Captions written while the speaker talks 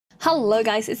Hello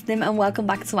guys, it's Nim and welcome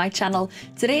back to my channel.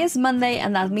 Today is Monday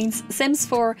and that means Sims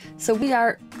 4, so we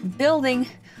are building,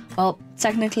 well,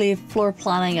 technically floor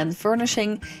planning and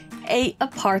furnishing a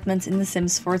apartment in The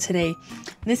Sims 4 today.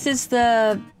 This is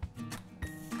the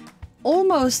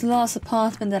almost last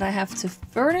apartment that I have to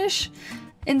furnish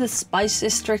in the Spice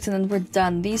District and then we're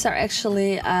done. These are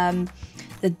actually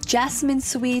the Jasmine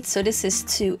Suite, so this is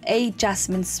to a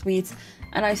Jasmine Suite,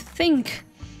 and I think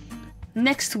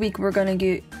next week we're gonna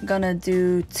do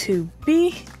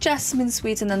 2B Jasmine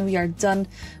Suite and then we are done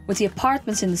with the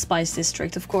apartments in the Spice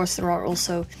District. Of course there are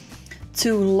also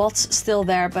 2 lots still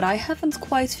there, but I haven't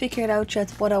quite figured out yet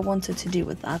what I wanted to do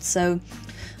with that, so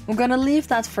we're gonna leave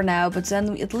that for now, but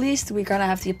then at least we're gonna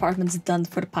have the apartments done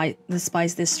for the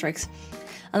Spice District.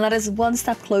 And that is one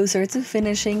step closer to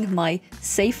finishing my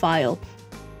save file.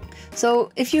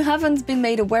 So if you haven't been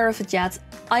made aware of it yet,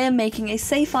 I am making a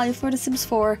save file for The Sims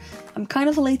 4. I'm kind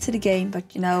of late to the game, but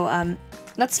you know,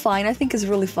 that's fine. I think it's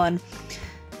really fun.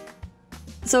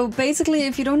 So basically,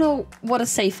 if you don't know what a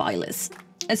save file is,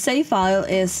 a save file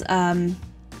is,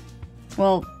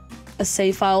 well, a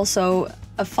save file, so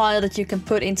a file that you can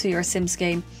put into your Sims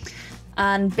game.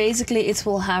 And basically it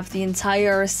will have the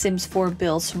entire Sims 4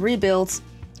 builds rebuilt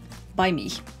by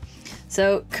me.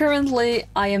 So currently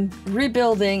I am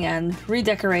rebuilding and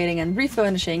redecorating and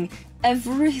refurnishing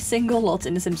every single lot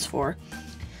in The Sims 4.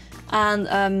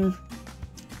 And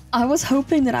I was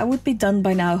hoping that I would be done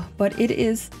by now, but it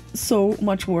is so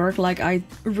much work, like I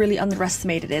really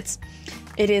underestimated it.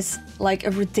 It is like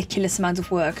a ridiculous amount of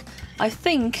work. I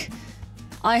think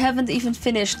I haven't even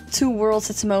finished 2 worlds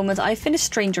at the moment. I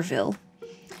finished Strangerville,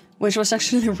 which was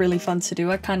actually really fun to do.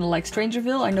 I kind of like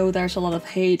Strangerville. I know there's a lot of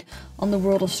hate on the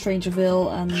world of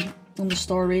Strangerville and on the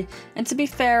story. And to be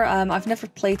fair, I've never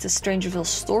played the Strangerville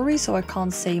story, so I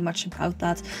can't say much about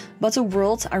that. But the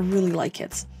world, I really like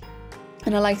it.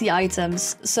 And I like the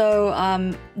items. So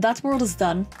that world is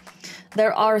done.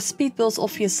 There are speed builds,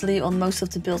 obviously, on most of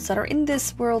the builds that are in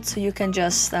this world, so you can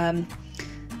just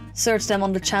search them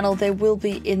on the channel. They will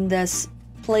be in this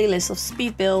playlist of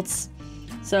speed builds.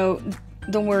 So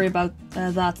don't worry about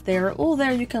that. They're all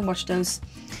there, you can watch those.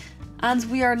 And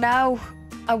we are now...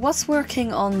 I was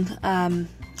working on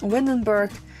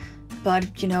Windenburg,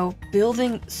 but you know,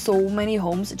 building so many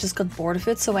homes, I just got bored of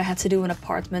it, so I had to do an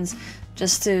apartment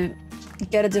just to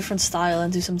get a different style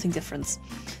and do something different.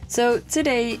 So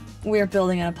today we are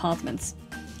building an apartment.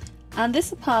 And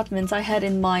this apartment I had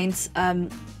in mind,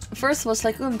 first was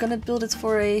like, oh, I'm gonna build it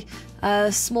for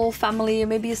a small family or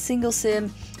maybe a single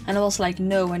sim. And I was like,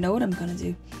 no, I know what I'm gonna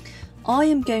do. I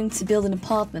am going to build an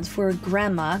apartment for a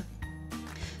grandma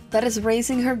that is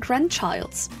raising her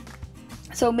grandchild.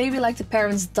 So maybe like the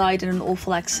parents died in an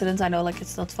awful accident. I know like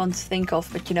it's not fun to think of,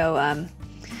 but you know,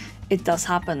 it does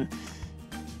happen.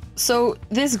 So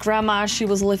this grandma, she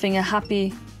was living a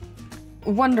happy,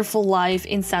 wonderful life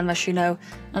in San Myshuno.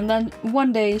 And then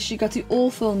one day she got the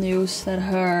awful news that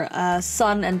her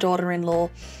son and daughter-in-law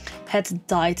had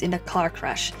died in a car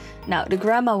crash. Now, the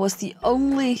grandma was the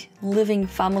only living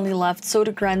family left, so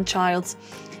the grandchild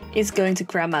is going to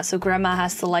grandma. So grandma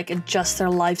has to like adjust her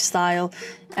lifestyle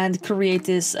and create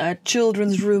this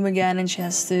children's room again, and she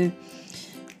has to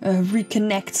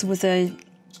reconnect with a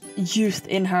youth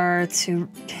in her to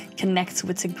connect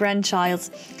with the grandchild.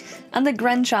 And the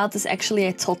grandchild is actually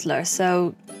a toddler,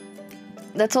 so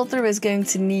the toddler is going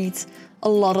to need a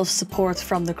lot of support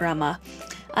from the grandma.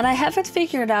 And I haven't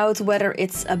figured out whether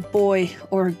it's a boy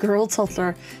or a girl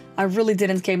toddler. I really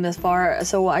didn't came that far,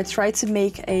 so I tried to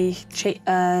make a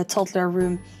toddler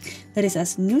room that is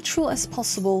as neutral as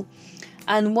possible.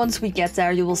 And once we get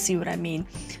there, you will see what I mean.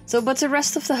 So, but the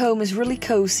rest of the home is really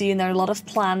cozy, and there are a lot of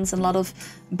plants and a lot of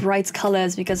bright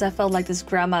colors, because I felt like this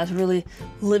grandma is really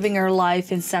living her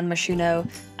life in San Myshuno,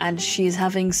 and she's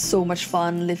having so much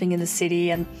fun living in the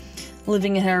city and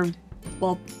living in her,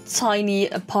 well, tiny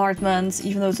apartment,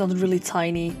 even though it's not really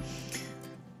tiny.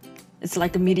 It's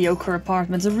like a mediocre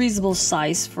apartment, a reasonable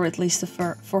size for at least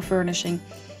for furnishing.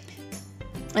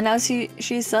 And now she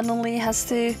suddenly has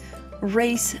to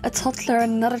raise a toddler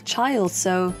and another child,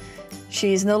 so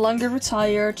she's no longer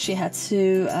retired. She had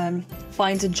to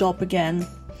find a job again,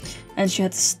 and she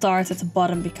had to start at the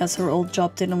bottom because her old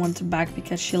job didn't want her back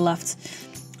because she left,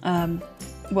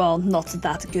 well, not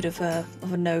that good of a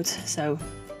note, so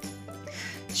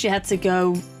she had to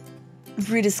go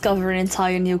rediscover an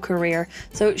entire new career.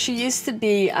 So she used to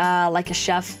be like a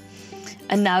chef,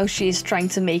 and now she's trying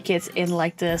to make it in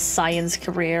like the science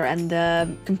career and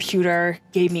the computer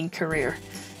gaming career.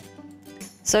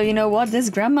 So you know what, this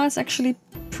grandma is actually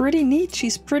pretty neat.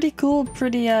 She's pretty cool,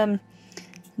 pretty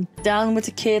down with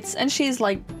the kids, and she's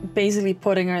like basically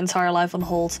putting her entire life on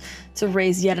hold to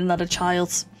raise yet another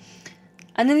child.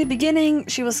 And in the beginning,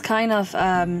 she was kind of,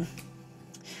 well,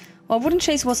 I wouldn't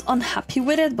say she was unhappy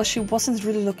with it, but she wasn't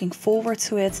really looking forward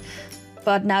to it.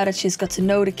 But now that she's got to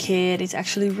know the kid, it's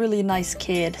actually a really nice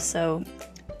kid, so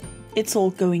it's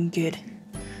all going good.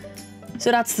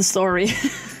 So that's the story.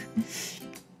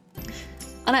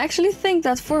 And I actually think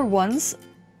that for once,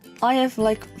 I have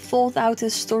like thought out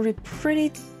this story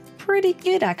pretty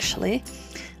good actually.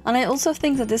 And I also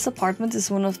think that this apartment is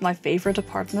one of my favorite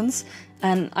apartments.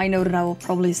 And I know that I will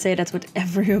probably say that with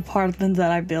every apartment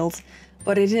that I build,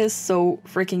 but it is so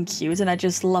freaking cute and I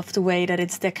just love the way that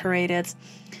it's decorated.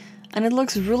 And it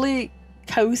looks really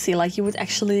cozy, like you would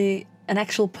actually, an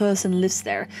actual person lives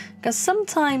there. Because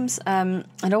sometimes, I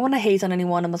don't want to hate on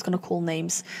anyone, I'm not going to call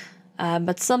names.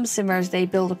 But some simmers, they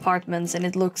build apartments and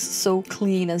it looks so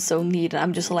clean and so neat. And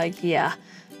I'm just like, yeah,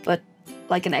 but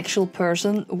like an actual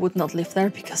person would not live there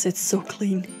because it's so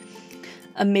clean.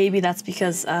 And maybe that's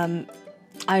because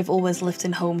I've always lived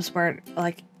in homes where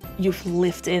like you've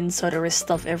lived in, so there is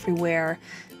stuff everywhere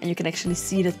and you can actually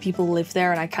see that people live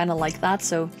there, and I kind of like that.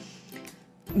 So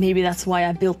maybe that's why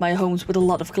I built my homes with a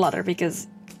lot of clutter, because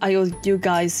you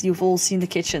guys, you've all seen the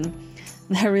kitchen.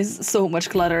 There is so much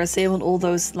clutter, same on all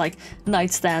those like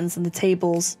nightstands and the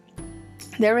tables.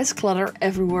 There is clutter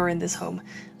everywhere in this home,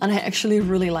 and I actually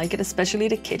really like it, especially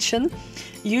the kitchen.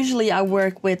 Usually I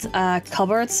work with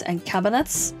cupboards and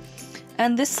cabinets,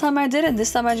 and this time I didn't.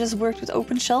 This time I just worked with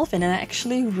open shelving, and I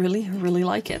actually really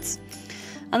like it.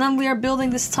 And then we are building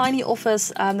this tiny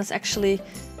office that's actually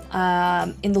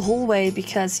in the hallway,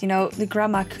 because, you know, the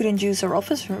grandma couldn't use her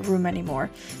office room anymore,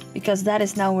 because that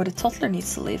is now where the toddler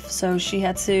needs to live. So she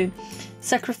had to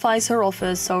sacrifice her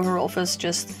office, so her office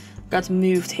just got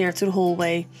moved here to the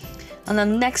hallway. And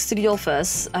then next to the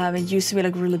office, it used to be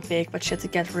like really big, but she had to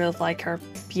get rid of like her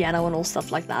piano and all stuff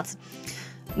like that.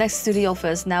 Next to the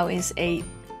office now is a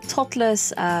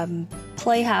toddler's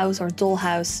playhouse or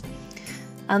dollhouse.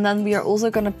 And then we are also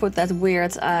gonna put that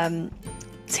weird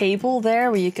table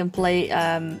there where you can play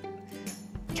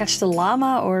Catch the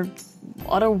Llama or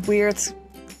other weird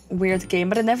game,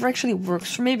 but it never actually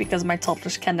works for me because my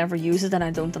toddlers can never use it and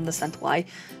I don't understand why,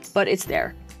 but it's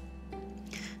there.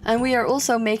 And we are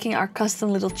also making our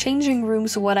custom little changing room.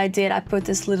 So what I did, I put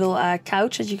this little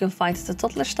couch that you can find at the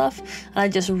toddler stuff, and I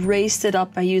just raised it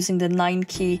up by using the 9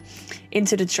 key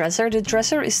into the dresser. The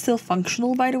dresser is still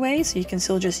functional, by the way, so you can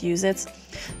still just use it,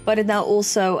 but it now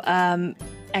also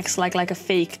acts like a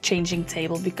fake changing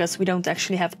table, because we don't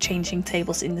actually have changing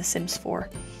tables in The Sims 4.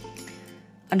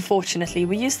 Unfortunately,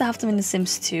 we used to have them in The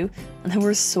Sims 2, and they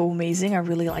were so amazing. I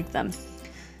really liked them.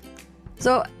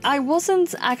 So I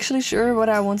wasn't actually sure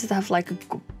whether I wanted to have like a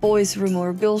boys' room or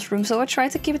a girls' room, so I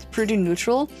tried to keep it pretty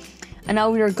neutral. And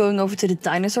now we are going over to the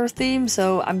dinosaur theme,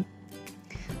 so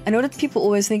I know that people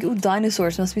always think, oh,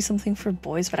 dinosaurs must be something for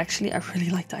boys, but actually I really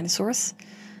like dinosaurs.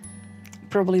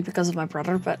 Probably because of my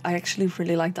brother, but I actually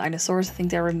really like dinosaurs. I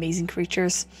think they're amazing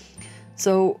creatures.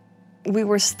 So we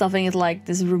were stuffing it like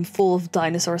this room full of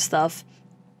dinosaur stuff.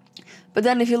 But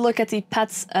then if you look at the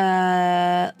pets,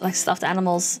 like stuffed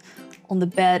animals on the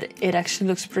bed, it actually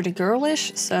looks pretty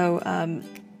girlish. So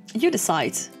you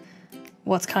decide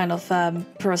what kind of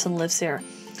person lives here.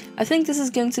 I think this is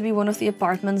going to be one of the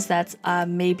apartments that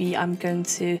maybe I'm going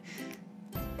to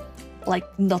like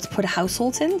not put a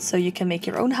household in, so you can make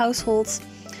your own households.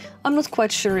 I'm not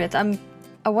quite sure yet.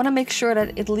 I want to make sure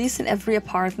that at least in every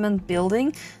apartment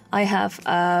building I have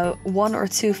 1 or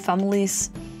 2 families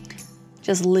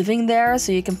just living there,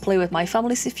 so you can play with my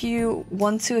families if you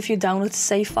want to, if you download the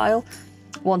save file,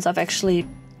 once I've actually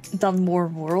done more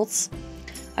worlds.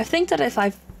 I think that if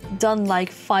I've done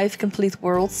like 5 complete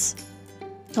worlds,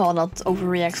 oh, not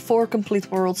overreact, 4 complete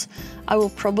worlds, I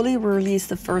will probably release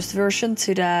the first version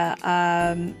to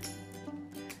the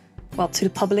to the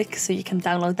public, so you can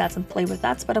download that and play with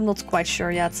that, but I'm not quite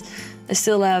sure yet. I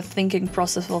still have thinking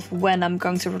process of when I'm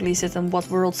going to release it and what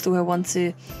worlds do I want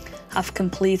to have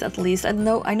complete at least. I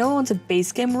know I want a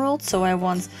base game world, so I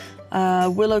want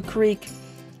Willow Creek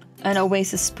and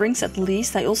Oasis Springs at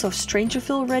least. I also have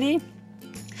Strangerville ready.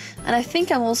 And I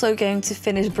think I'm also going to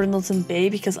finish Brindleton Bay,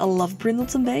 because I love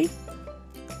Brindleton Bay.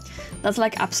 That's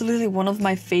like absolutely one of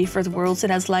my favorite worlds.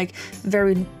 It has like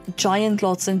very giant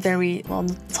lots and very, well,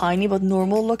 not tiny, but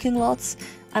normal looking lots.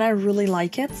 And I really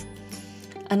like it.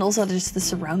 And also just the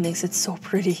surroundings, it's so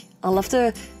pretty. I love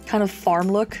the kind of farm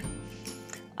look.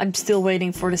 I'm still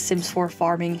waiting for the Sims 4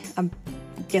 farming. I'm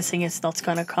guessing it's not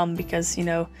gonna come because, you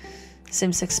know,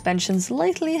 Sims expansions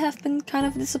lately have been kind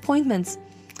of disappointments.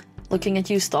 Looking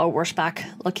at you, Star Wars back.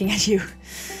 Looking at you.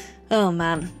 Oh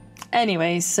man.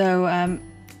 Anyway, so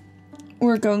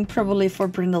we're going probably for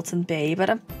Brindleton Bay,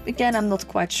 but again, I'm not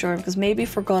quite sure, because maybe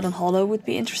Forgotten Hollow would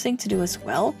be interesting to do as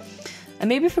well. And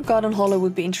maybe Forgotten Hollow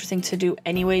would be interesting to do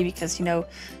anyway, because, you know,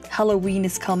 Halloween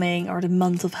is coming, or the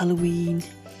month of Halloween.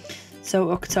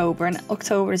 So October, and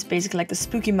October is basically like the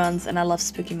spooky month, and I love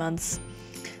spooky months.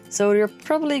 So you're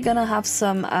probably gonna have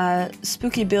some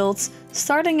spooky builds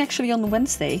starting actually on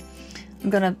Wednesday. I'm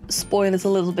gonna spoil it a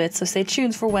little bit, so stay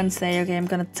tuned for Wednesday. Okay, I'm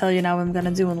gonna tell you now what I'm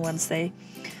gonna do on Wednesday.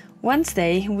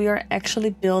 Wednesday, we are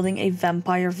actually building a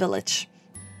vampire village.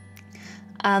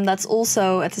 And that's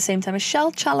also at the same time a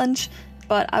shell challenge,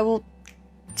 but I will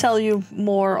tell you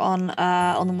more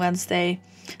on Wednesday.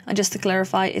 And just to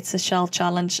clarify, it's a shell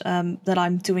challenge that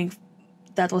I'm doing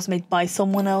that was made by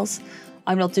someone else.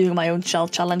 I'm not doing my own shell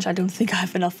challenge. I don't think I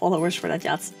have enough followers for that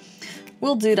yet.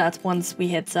 We'll do that once we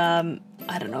hit, I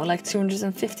don't know, like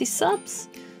 250 subs.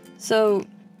 So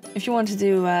if you want to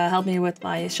do help me with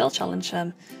my shell challenge,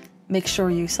 make sure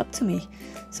you sub to me.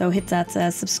 So hit that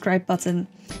subscribe button,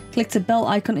 click the bell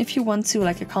icon if you want to.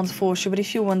 Like, I can't force you, but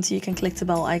if you want to, you can click the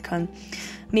bell icon.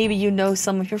 Maybe you know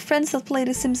some of your friends that play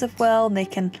The Sims as well, and they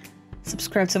can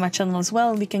subscribe to my channel as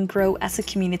well, and we can grow as a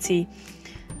community.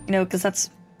 You know, because that's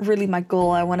really my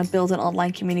goal. I want to build an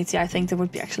online community. I think that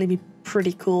would actually be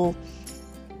pretty cool.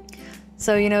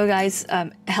 So, you know, guys,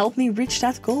 help me reach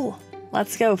that goal.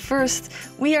 Let's go. First,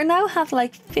 we are now have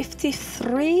like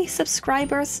 53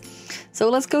 subscribers. So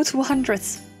let's go to 100.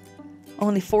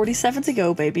 Only 47 to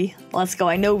go, baby. Let's go.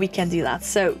 I know we can do that.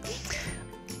 So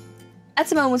at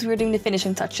the moment, we're doing the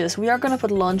finishing touches. We are going to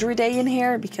put laundry day in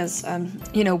here because,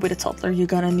 you know, with a toddler, you're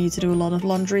going to need to do a lot of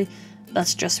laundry.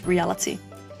 That's just reality.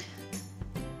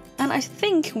 And I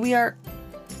think we are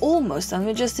almost done.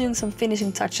 We're just doing some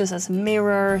finishing touches as a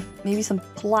mirror, maybe some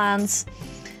plants,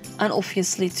 and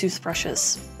obviously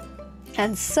toothbrushes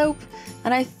and soap.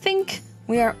 And I think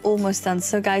we are almost done.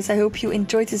 So guys, I hope you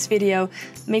enjoyed this video.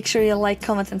 Make sure you like,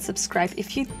 comment, and subscribe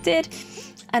if you did.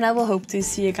 And I will hope to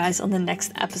see you guys on the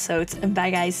next episode. And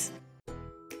bye, guys.